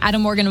fan at a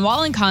Morgan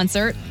Wallen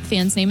concert,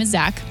 fan's name is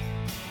Zach.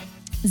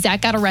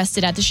 Zach got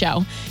arrested at the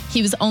show.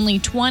 He was only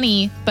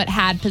 20, but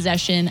had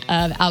possession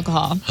of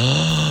alcohol.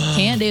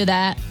 Can't do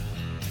that.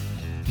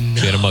 He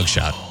had a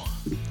mugshot.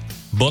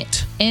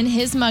 Booked. In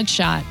his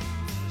mugshot,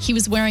 he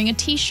was wearing a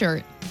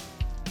t-shirt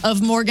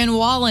of Morgan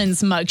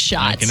Wallen's mugshot.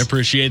 I can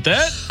appreciate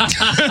that.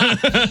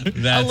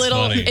 That's A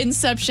little funny.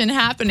 inception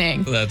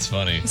happening. That's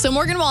funny. So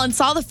Morgan Wallen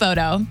saw the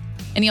photo,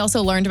 and he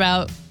also learned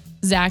about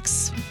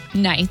Zach's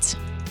night,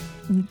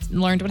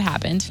 learned what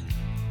happened.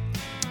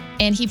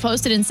 And he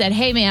posted and said,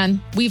 hey,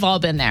 man, we've all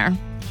been there.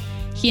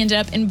 He ended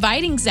up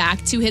inviting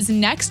Zach to his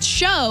next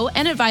show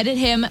and invited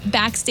him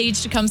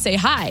backstage to come say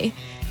hi.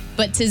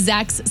 But to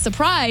Zach's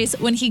surprise,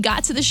 when he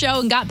got to the show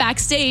and got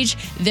backstage,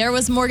 there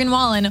was Morgan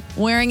Wallen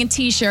wearing a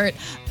T-shirt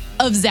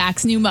of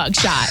Zach's new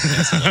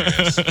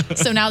mugshot.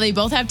 So now they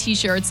both have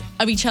T-shirts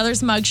of each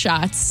other's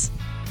mugshots.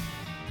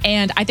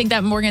 And I think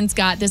that Morgan's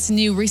got this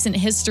new recent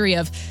history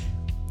of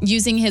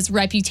using his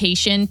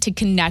reputation to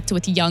connect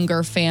with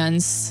younger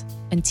fans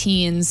and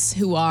teens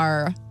who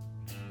are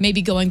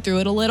maybe going through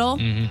it a little.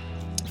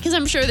 Because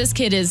I'm sure this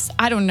kid is,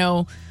 I don't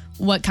know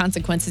what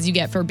consequences you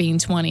get for being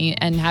 20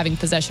 and having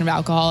possession of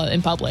alcohol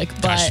in public.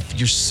 But Gosh,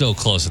 you're so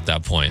close at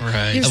that point.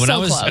 Right. You're When so I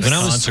was close. when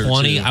I was Concert,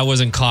 20, too. I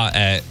wasn't caught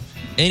at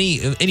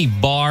any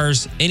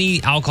bars,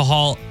 any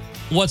alcohol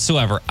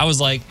whatsoever. I was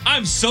like,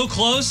 I'm so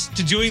close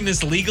to doing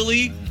this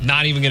legally,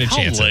 not even gonna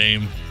chance it.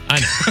 lame. I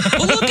know.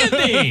 Well, look at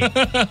me.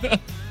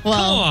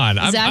 well, Come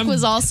on. Zach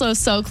was also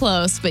so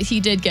close, but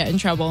he did get in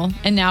trouble.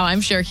 And now I'm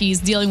sure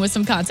he's dealing with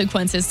some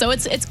consequences. So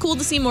it's cool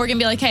to see Morgan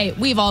be like, hey,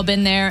 we've all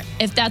been there.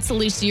 If that's the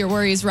least of your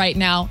worries right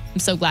now, I'm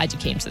so glad you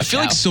came to the I show. feel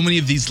like so many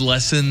of these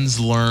lessons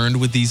learned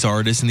with these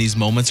artists and these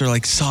moments are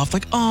like soft,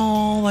 like,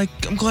 oh, like,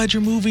 I'm glad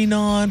you're moving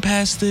on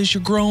past this,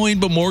 you're growing.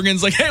 But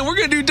Morgan's like, hey, we're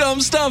going to do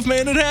dumb stuff,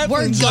 man. It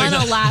happens. We're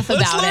gonna laugh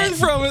Let's about learn it.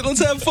 from it. Let's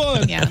have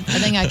fun. Yeah, I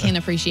think I can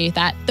appreciate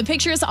that. The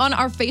picture is on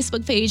our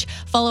Facebook page.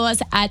 Follow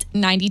us at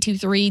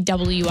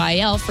 92.3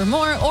 WIL for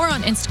more, or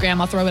on Instagram.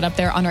 I'll throw it up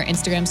there on our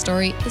Instagram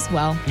story as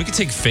well. We could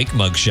take fake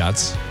mug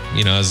shots,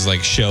 as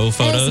like show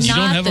photos. It's You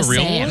don't not have a the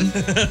real same.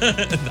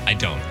 one? I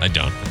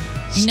don't.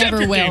 Never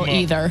your will game up.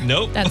 either.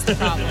 Nope. That's the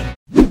problem.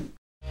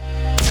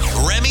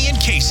 Remy and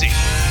Casey.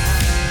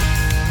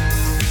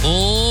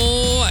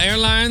 Oh,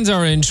 airlines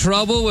are in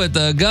trouble with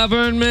the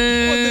government.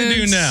 What they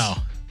do now?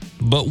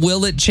 But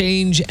will it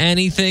change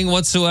anything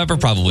whatsoever?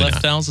 Probably Left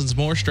not. thousands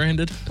more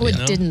stranded? What You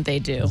know? didn't they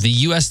do? The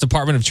U.S.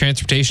 Department of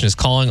Transportation is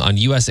calling on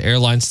U.S.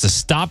 airlines to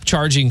stop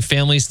charging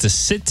families to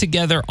sit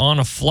together on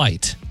a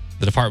flight.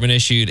 The department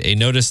issued a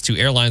notice to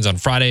airlines on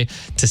Friday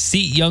to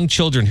seat young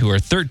children who are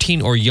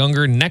 13 or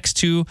younger next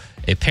to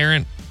a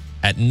parent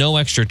at no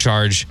extra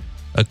charge,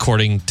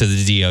 according to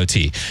the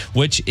DOT,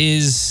 which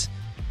is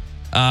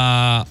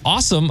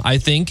awesome, I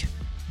think,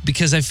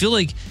 because I feel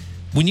like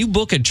when you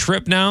book a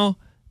trip now,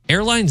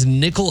 airlines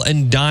nickel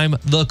and dime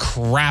the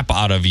crap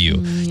out of you.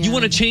 You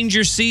want to change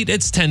your seat?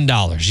 It's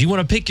 $10. You want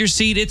to pick your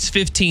seat? It's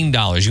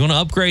 $15. You want to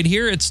upgrade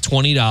here? It's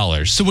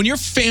 $20. So when your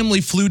family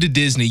flew to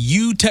Disney,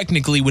 you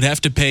technically would have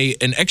to pay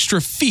an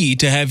extra fee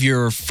to have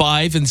your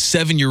 5 and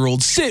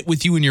 7-year-old sit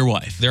with you and your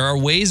wife. There are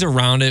ways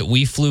around it.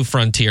 We flew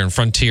Frontier, and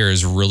Frontier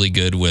is really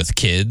good with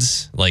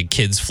kids. Like,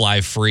 kids fly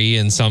free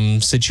in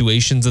some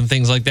situations and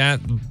things like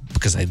that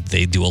because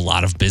they do a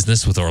lot of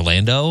business with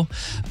Orlando.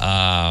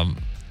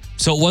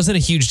 So it wasn't a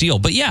huge deal.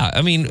 But yeah,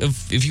 I mean,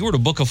 if you were to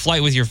book a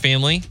flight with your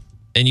family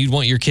and you'd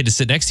want your kid to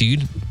sit next to you,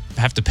 you'd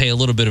have to pay a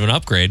little bit of an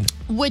upgrade,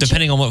 Which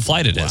depending on what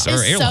flight it is or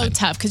It's so airline.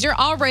 tough because you're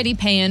already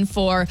paying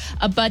for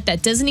a butt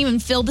that doesn't even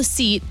fill the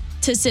seat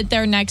to sit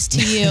there next to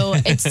you.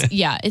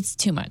 It's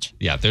too much.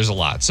 Yeah, there's a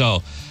lot.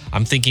 So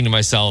I'm thinking to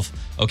myself,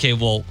 okay,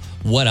 well,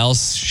 what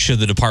else should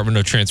the Department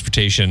of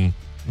Transportation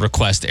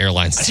request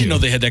airlines I to? didn't know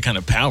they had that kind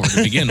of power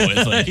to begin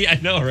with. Like, Yeah, I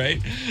know, right?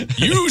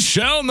 you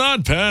shall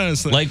not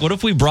pass. Like, what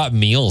if we brought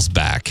meals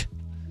back?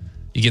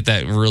 You get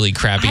that really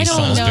crappy I don't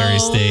Salisbury know.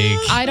 steak.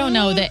 I don't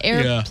know. The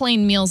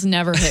airplane meals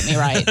never hit me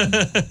right.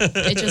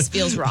 It just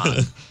feels wrong.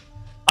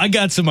 I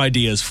got some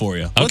ideas for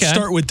you. Let's Okay.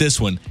 start with this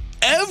one.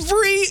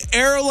 Every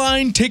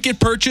airline ticket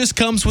purchase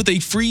comes with a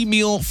free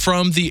meal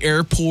from the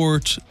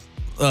airport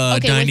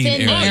dining within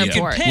the area.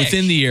 airport. Pick.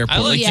 Within the airport.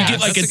 I like Like that. you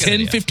get like a That's a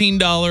good $10,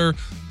 $15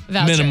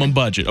 Voucher. minimum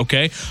budget,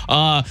 okay?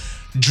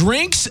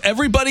 Drinks,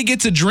 everybody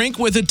gets a drink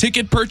with a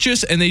ticket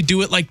purchase, and they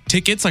do it like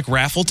tickets, like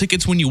raffle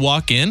tickets when you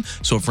walk in.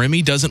 So if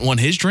Remy doesn't want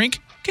his drink,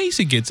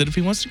 Casey gets it if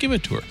he wants to give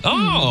it to her.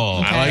 Oh,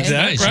 Okay, I like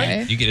that. nice.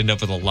 Right? You could end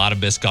up with a lot of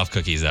Biscoff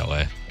cookies that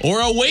way.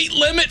 Or a weight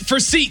limit for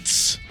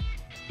seats.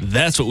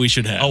 That's what we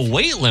should have. A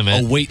weight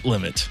limit. A weight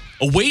limit.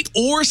 A weight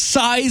or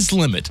size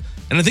limit.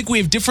 And I think we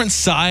have different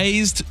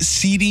sized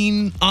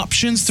seating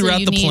options So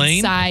throughout you the need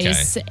plane.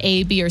 size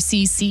A, B, or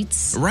C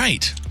seats.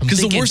 Right. Because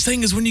the thinking- worst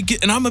thing is when you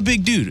get, and I'm a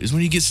big dude, is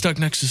when you get stuck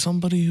next to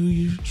somebody who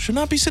you should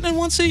not be sitting in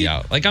one seat.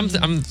 Yeah, like I'm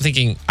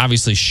thinking.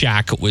 Obviously,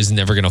 Shaq was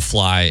never gonna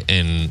fly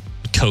in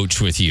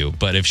coach with you,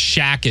 but if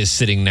Shaq is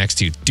sitting next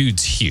to you,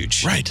 dude's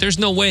huge. Right. There's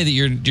no way that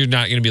you're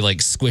not gonna be like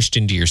squished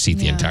into your seat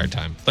the Yeah. entire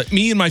time. But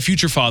me and my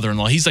future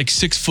father-in-law, he's like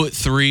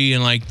 6'3"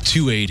 and like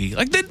 280.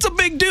 Like that's a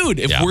big dude.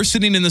 If Yeah. we're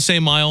sitting in the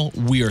same aisle,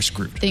 we are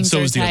screwed. And Things so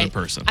are is the other tight.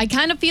 person. I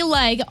kind of feel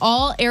like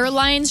all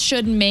airlines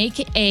should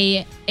make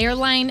a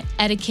airline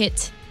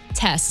etiquette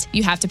test.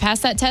 You have to pass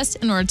that test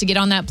in order to get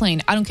on that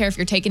plane. I don't care if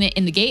you're taking it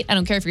in the gate. I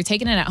don't care if you're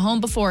taking it at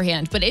home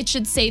beforehand, but it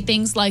should say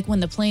things like, when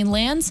the plane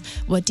lands,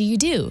 what do you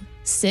do?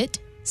 Sit,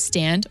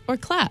 stand, or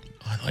clap.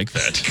 I like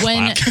that.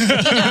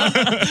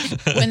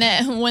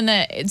 When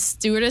the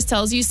stewardess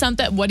tells you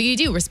something, what do you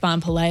do?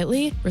 Respond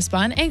politely,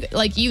 respond angry.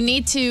 Like, you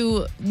need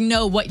to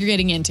know what you're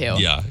getting into.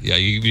 Yeah,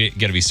 you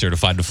got to be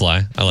certified to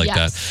fly. I like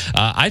that.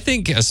 I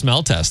think a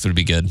smell test would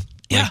be good.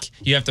 Yeah. Like,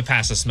 you have to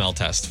pass a smell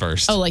test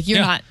first. Oh, like you're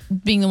not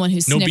being the one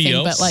who's sniffing,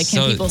 BO. but like,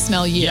 can people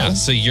smell you? Yeah,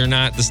 so you're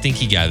not the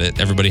stinky guy that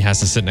everybody has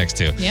to sit next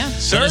to. Yeah.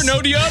 Sir, no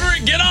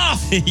deodorant, get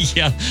off.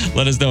 Yeah,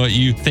 let us know what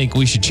you think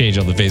we should change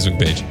on the Facebook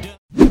page.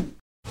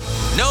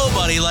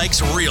 Nobody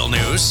likes real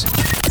news.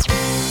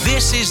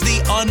 This is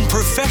the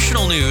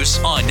unprofessional news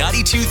on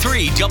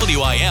 92.3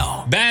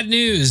 WIL. Bad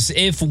news.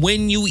 If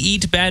when you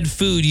eat bad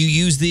food, you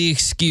use the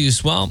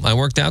excuse, well, I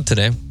worked out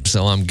today,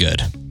 so I'm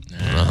good.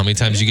 I don't know how many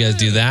times you guys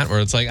do that, where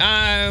it's like,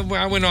 I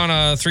went on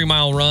a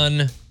 3-mile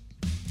run.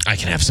 I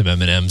can have some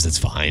M&Ms. It's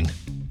fine.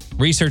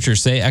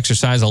 Researchers say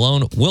exercise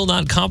alone will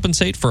not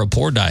compensate for a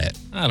poor diet.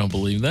 I don't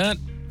believe that.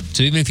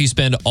 So even if you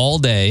spend all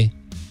day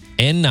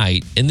and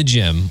night in the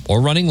gym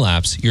or running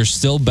laps, you're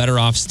still better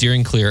off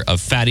steering clear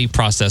of fatty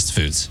processed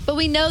foods. But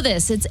we know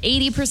this. It's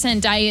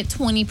 80% diet,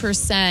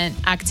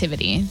 20%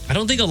 activity. I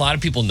don't think a lot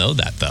of people know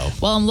that, though.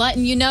 Well, I'm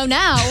letting you know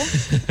now.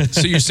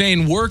 So you're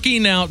saying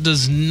working out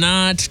does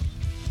not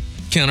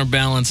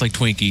counterbalance like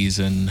Twinkies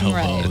and ho-hos?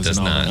 Right. It does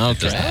and all not. that. It Okay.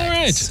 does not. All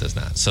right. It does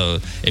not. So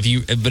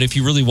if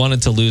you really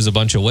wanted to lose a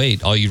bunch of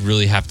weight, all you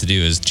really have to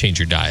do is change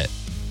your diet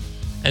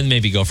and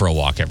maybe go for a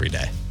walk every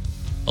day.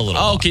 A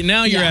little walk. Okay,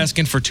 now you're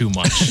asking for too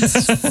much.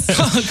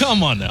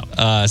 Come on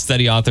now.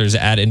 Study authors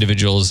add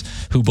individuals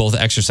who both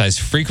exercise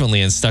frequently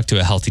and stuck to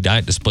a healthy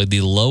diet displayed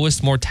the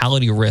lowest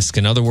mortality risk.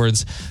 In other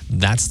words,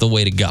 that's the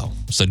way to go.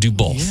 So do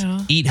both. Yeah.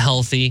 Eat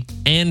healthy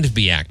and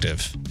be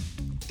active.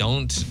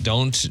 Don't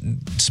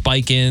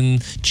spike in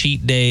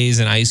cheat days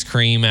and ice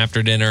cream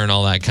after dinner and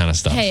all that kind of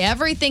stuff. Hey,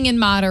 everything in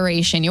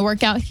moderation. You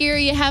work out here,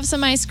 you have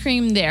some ice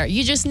cream there.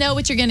 You just know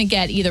what you're going to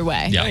get either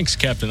way. Yeah. Thanks,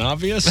 Captain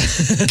Obvious.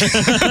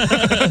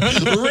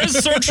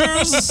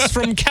 Researchers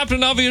from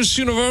Captain Obvious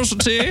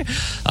University.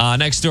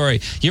 Next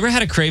story. You ever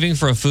had a craving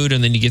for a food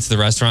and then you get to the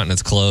restaurant and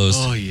it's closed?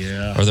 Oh,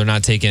 yeah. Or they're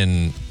not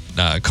taking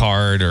a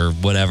card or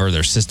whatever.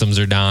 Their systems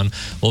are down.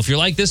 Well, if you're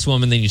like this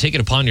woman, then you take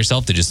it upon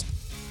yourself to just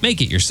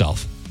make it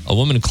yourself. A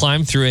woman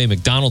climbed through a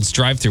McDonald's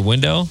drive-thru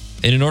window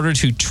and in order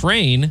to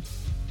train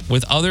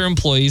with other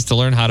employees to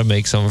learn how to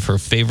make some of her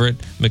favorite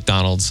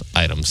McDonald's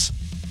items.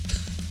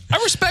 I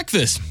respect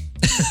this.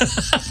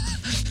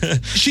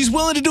 She's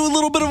willing to do a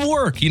little bit of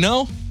work, you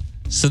know?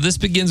 So this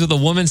begins with a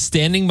woman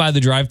standing by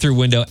the drive-thru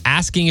window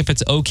asking if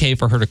it's okay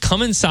for her to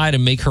come inside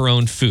and make her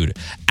own food.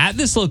 At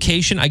this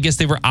location, I guess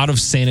they were out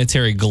of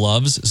sanitary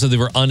gloves, so they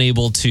were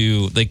unable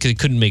to, they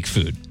couldn't make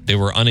food. They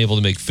were unable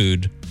to make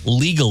food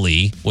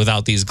legally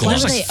without these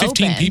gloves. There's were like they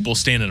 15 open? people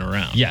standing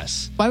around.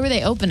 Yes. Why were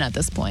they open at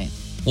this point?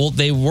 Well,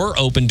 they were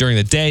open during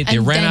the day. They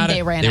And ran then out.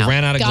 they ran they out.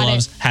 ran out of Got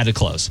gloves. it. Had to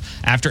close.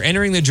 After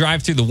entering the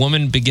drive-thru, the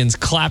woman begins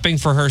clapping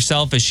for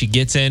herself as she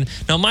gets in.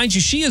 Now, mind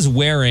you, she is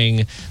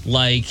wearing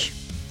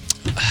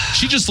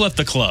She just left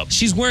the club.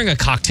 she's wearing a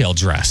cocktail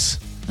dress,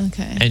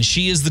 Okay. and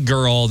she is the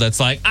girl that's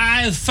like,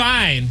 I'm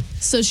fine.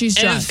 So she's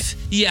drunk.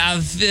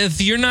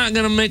 If you're not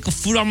gonna make a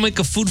food, I'll make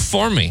a food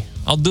for me.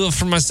 I'll do it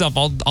for myself.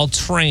 I'll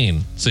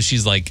train. So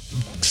she's like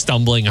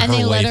stumbling And her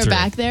they way let her through.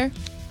 back there?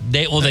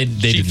 They She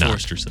did not.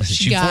 forced herself.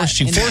 She Got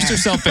forced in there.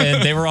 herself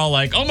in. They were all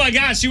like, "Oh my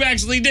gosh, you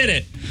actually did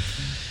it!"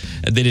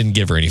 And they didn't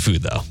give her any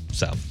food though.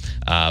 So,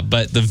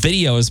 but the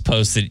video is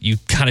posted. You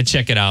gotta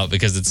check it out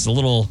because it's a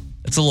little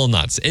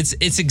nuts.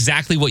 It's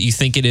exactly what you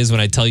think it is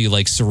when I tell you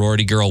like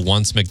sorority girl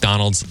wants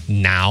McDonald's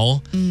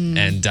now,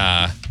 and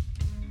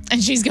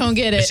And she's going to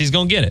get it. she's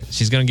gonna get it.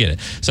 She's gonna get it.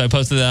 So I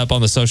posted that up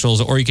on the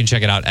socials, or you can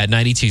check it out at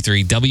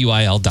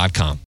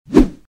 923wil.com.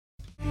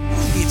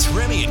 It's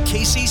Remy and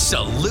Casey's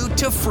Salute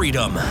to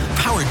Freedom,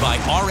 powered by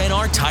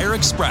RNR Tire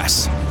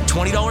Express.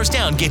 $20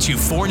 down gets you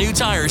 4 new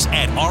tires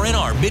at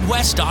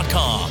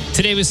rnrmidwest.com.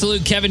 Today we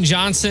salute Kevin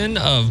Johnson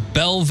of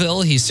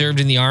Belleville. He served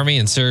in the Army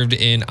and served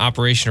in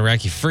Operation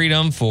Iraqi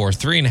Freedom for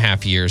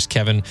 3.5 years.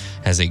 Kevin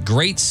has a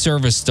great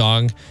service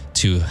dog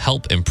to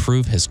help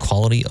improve his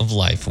quality of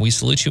life. We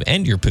salute you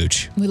and your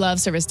pooch. We love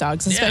service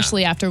dogs,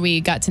 especially after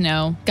we got to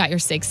know Got Your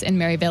Six in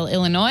Maryville,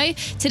 Illinois.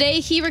 Today,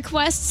 he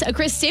requests a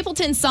Chris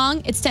Stapleton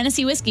song. It's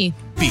Tennessee Whiskey.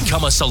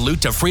 Become a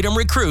Salute to Freedom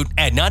recruit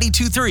at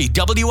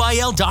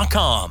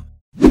 923wil.com.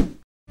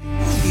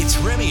 It's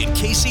Remy and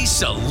Casey's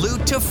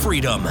Salute to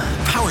Freedom,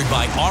 powered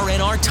by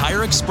RNR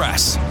Tire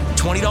Express.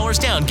 $20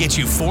 down gets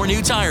you 4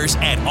 new tires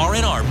at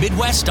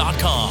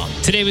rnrmidwest.com.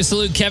 Today we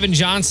salute Kevin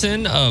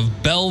Johnson of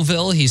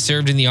Belleville. He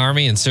served in the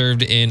Army and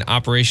served in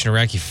Operation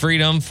Iraqi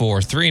Freedom for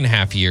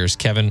 3.5 years.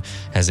 Kevin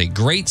has a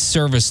great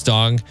service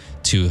dog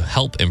to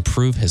help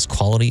improve his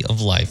quality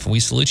of life. We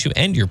salute you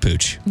and your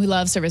pooch. We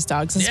love service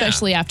dogs,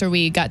 especially after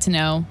we got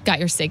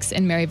your six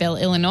in Maryville,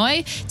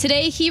 Illinois.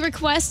 Today, he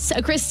requests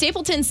a Chris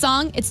Stapleton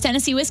song. It's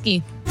Tennessee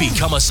Whiskey.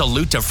 Become a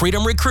Salute to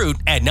Freedom recruit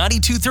at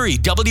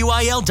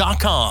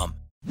 923WIL.com.